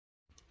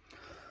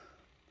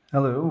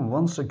Hello,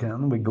 once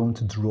again we're going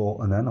to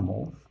draw an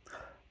animal,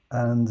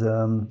 and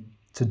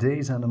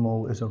today's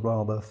animal is a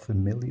rather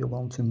familiar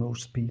one to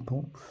most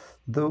people,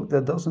 though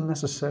that doesn't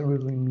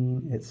necessarily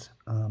mean it's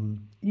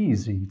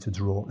easy to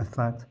draw. In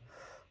fact,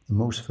 the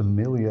most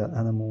familiar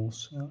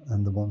animals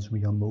and the ones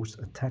we are most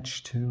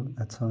attached to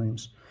at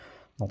times,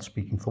 not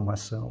speaking for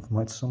myself,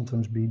 might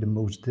sometimes be the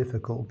most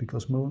difficult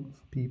because most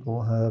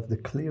people have the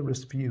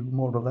clearest view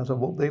more or less of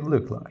what they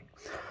look like.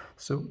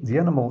 So the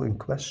animal in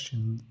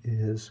question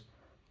is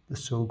the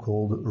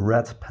so-called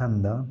red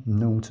panda,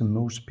 known to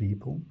most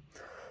people.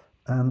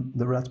 And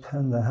the red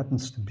panda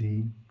happens to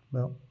be,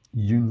 well,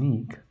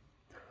 unique,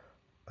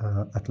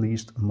 at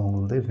least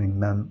among living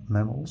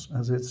mammals,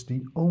 as it's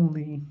the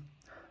only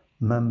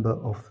member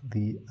of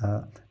the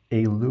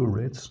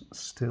Ailurids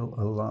still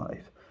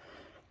alive.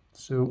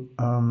 So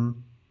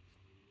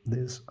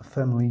this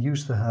family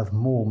used to have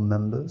more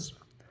members,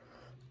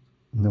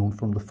 known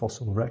from the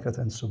fossil record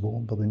and so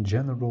on, but in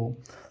general,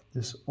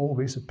 this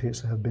always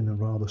appears to have been a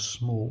rather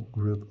small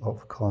group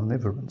of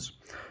carnivores.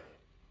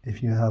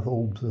 If you have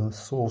old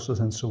sources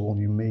and so on,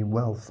 you may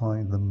well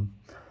find them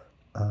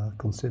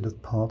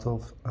considered part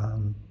of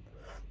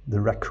the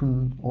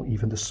raccoon or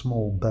even the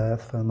small bear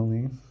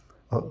family,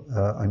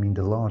 the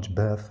large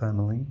bear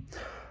family.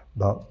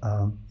 But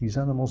these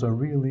animals are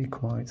really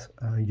quite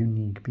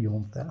unique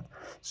beyond that.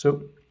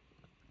 So,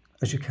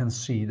 as you can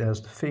see,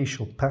 there's the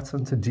facial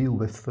pattern to deal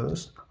with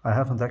first. I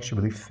haven't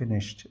actually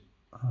finished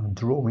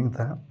drawing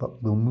that,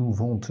 but we'll move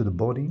on to the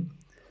body.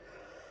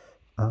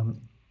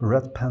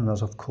 Red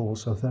pandas, of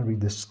course, are very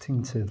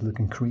distinctive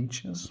looking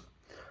creatures,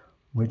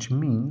 which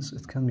means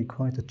it can be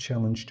quite a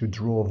challenge to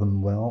draw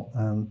them well,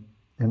 and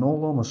in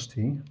all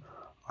honesty,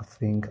 I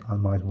think I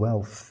might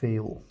well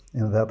fail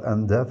in that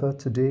endeavor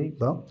today,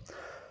 but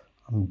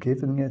I'm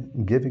giving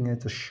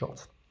it a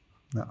shot.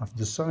 Now, I've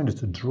decided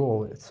to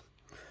draw it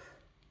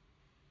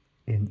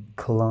in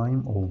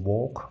climb or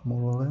walk,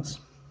 more or less.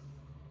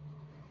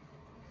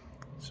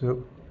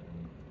 So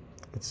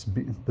it's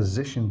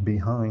positioned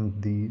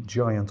behind the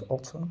giant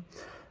otter,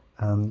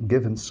 and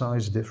given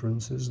size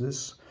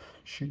differences,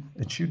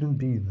 it shouldn't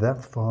be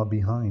that far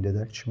behind it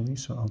actually,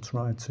 so I'll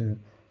try to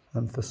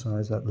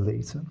emphasize that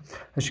later.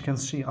 As you can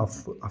see, I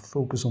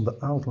focus on the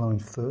outline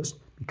first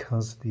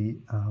because the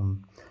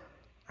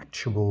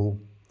actual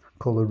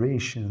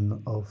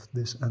coloration of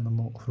this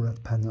animal of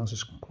red pandas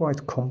is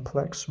quite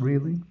complex,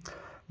 really.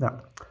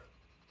 Now,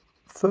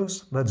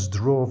 first let's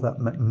draw that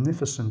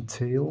magnificent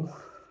tail.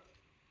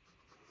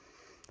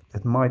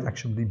 It might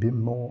actually be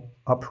more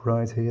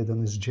upright here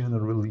than is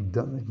generally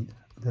done,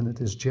 than it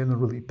is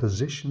generally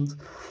positioned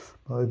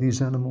by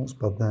these animals,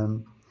 but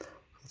then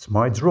it's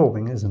my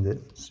drawing, isn't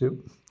it? So,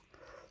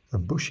 a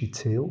bushy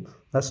tail.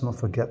 Let's not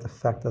forget the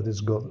fact that it's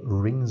got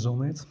rings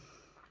on it,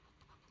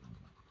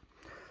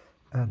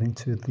 adding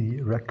to the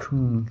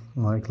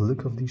raccoon-like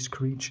look of these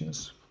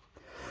creatures.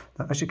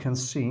 Now, as you can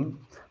see,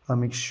 I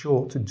make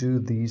sure to do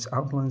these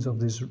outlines of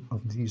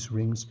these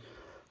rings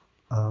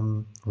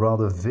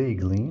rather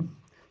vaguely,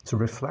 to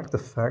reflect the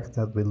fact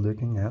that we're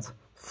looking at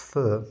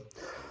fur,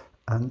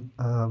 and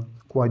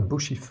quite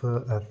bushy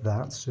fur at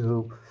that,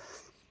 so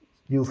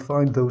you'll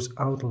find those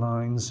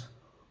outlines,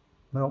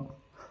 well,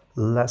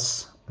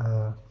 less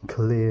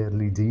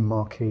clearly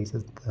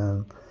demarcated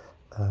than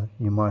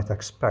you might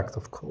expect,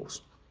 of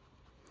course,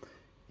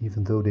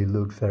 even though they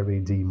look very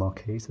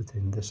demarcated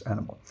in this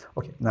animal.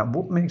 Okay, now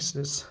what makes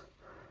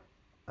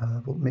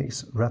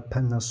red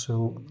panda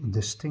so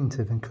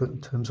distinctive in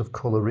terms of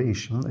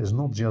coloration is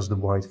not just the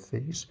white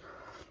face,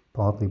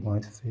 partly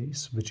white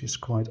face, which is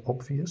quite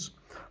obvious,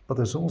 but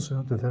there's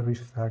also the very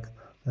fact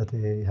that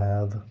they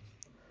have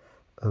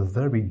a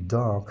very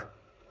dark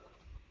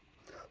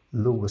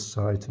lower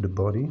side to the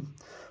body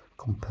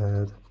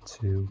compared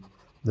to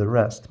the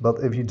rest.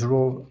 But if you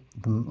draw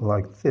them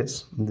like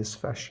this, in this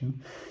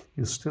fashion,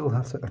 you still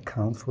have to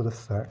account for the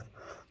fact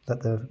that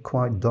they're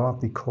quite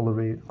darkly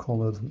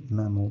colored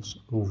mammals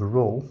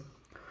overall.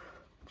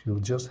 You'll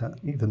just have,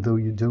 even though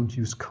you don't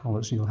use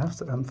colors, you'll have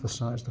to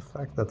emphasize the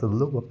fact that the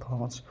lower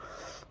parts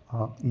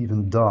are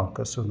even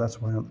darker, so that's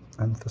why I'm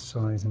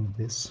emphasizing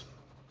this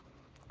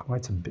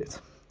quite a bit.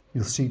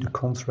 You'll see the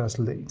contrast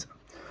later.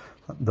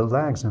 The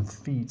legs and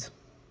feet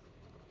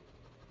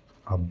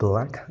are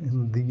black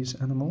in these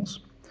animals,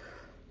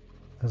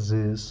 as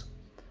is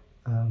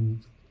the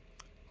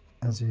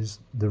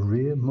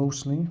rear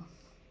mostly.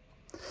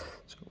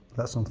 So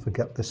let's not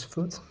forget this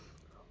foot.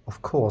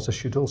 Of course, there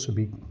should also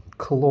be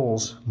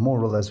claws more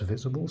or less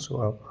visible,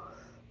 so I'll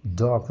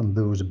darken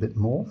those a bit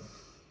more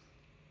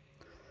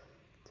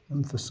to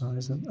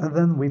emphasize them. And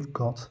then we've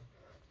got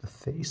the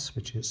face,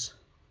 which is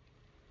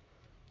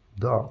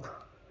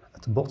dark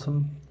at the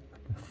bottom,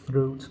 the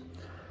throat,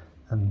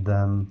 and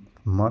then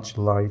much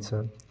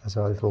lighter, as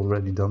I've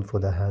already done for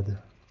the head.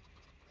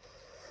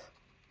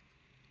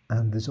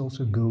 And this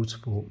also goes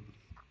for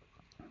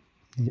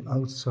the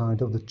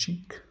outside of the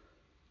cheek,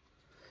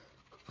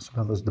 as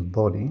well as the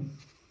body.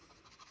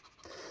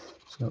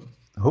 So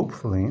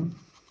hopefully,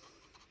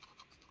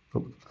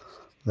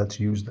 let's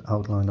use the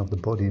outline of the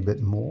body a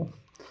bit more.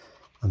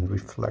 and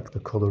reflect the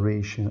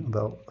coloration,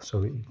 well,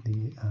 sorry,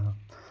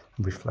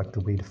 reflect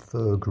the way the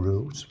fur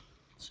grows.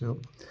 So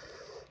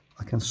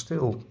I can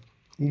still,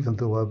 even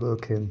though I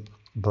work in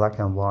black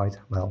and white,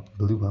 well,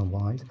 blue and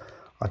white,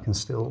 I can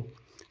still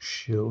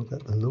show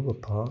that the lower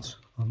parts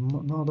are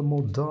rather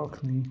more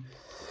darkly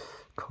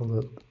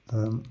colored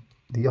than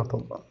the upper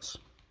ones,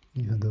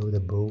 even though they're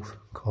both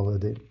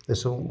colored in.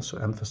 This also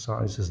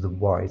emphasizes the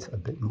white a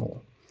bit more.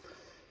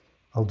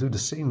 I'll do the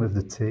same with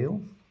the tail,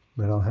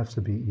 but I'll have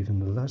to be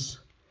even less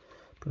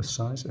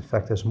precise. In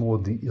fact, there's more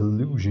the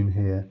illusion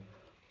here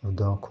of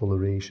dark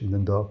coloration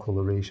than dark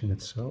coloration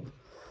itself.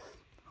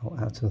 I'll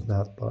add to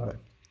that by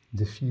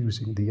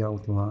diffusing the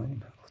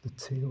outline of the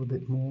tail a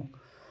bit more.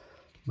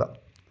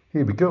 But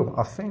here we go.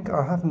 I think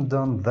I haven't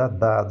done that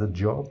bad a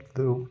job,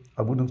 though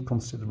I wouldn't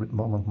consider it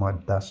one of my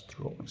best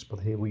drawings, but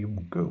here we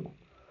go.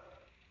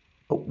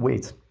 Oh,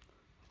 wait.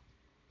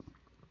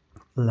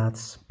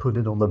 Let's put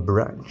it on the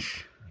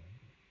branch.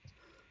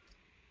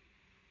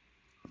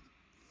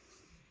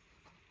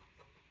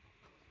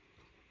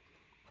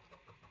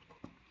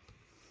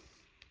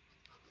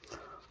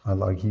 I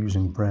like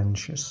using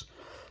branches.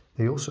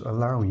 They also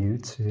allow you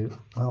to,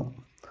 well,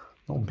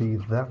 not be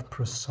that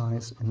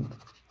precise in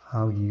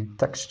how you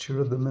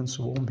texture them and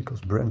so on,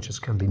 because branches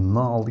can be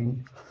gnarly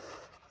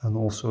and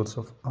all sorts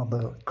of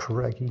other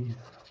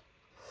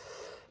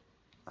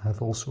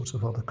have all sorts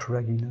of other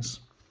cragginess.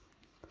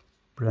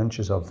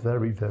 Branches are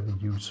very, very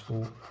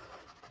useful to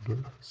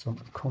give some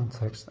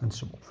context and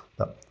so on.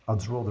 But I'll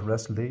draw the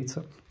rest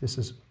later. This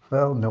is,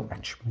 well, no,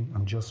 actually,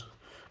 I'm just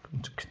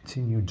going to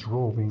continue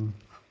drawing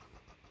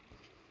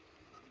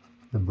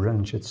the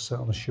branch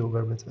itself and show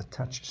where it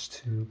attaches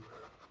to,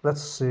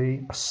 let's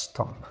say, a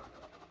stump.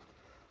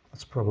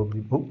 That's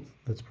probably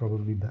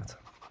better.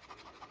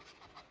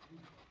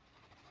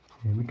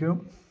 Here we go.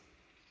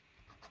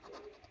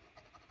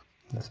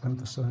 Let's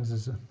emphasize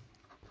this a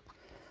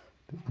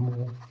bit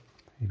more.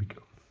 Here we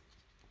go.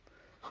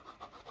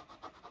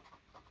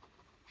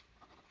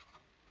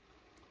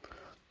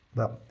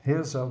 Well,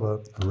 here's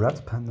our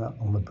red panda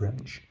on the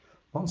branch.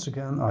 Once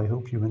again, I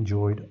hope you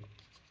enjoyed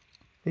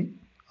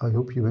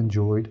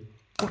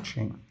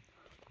watching.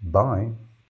 Bye.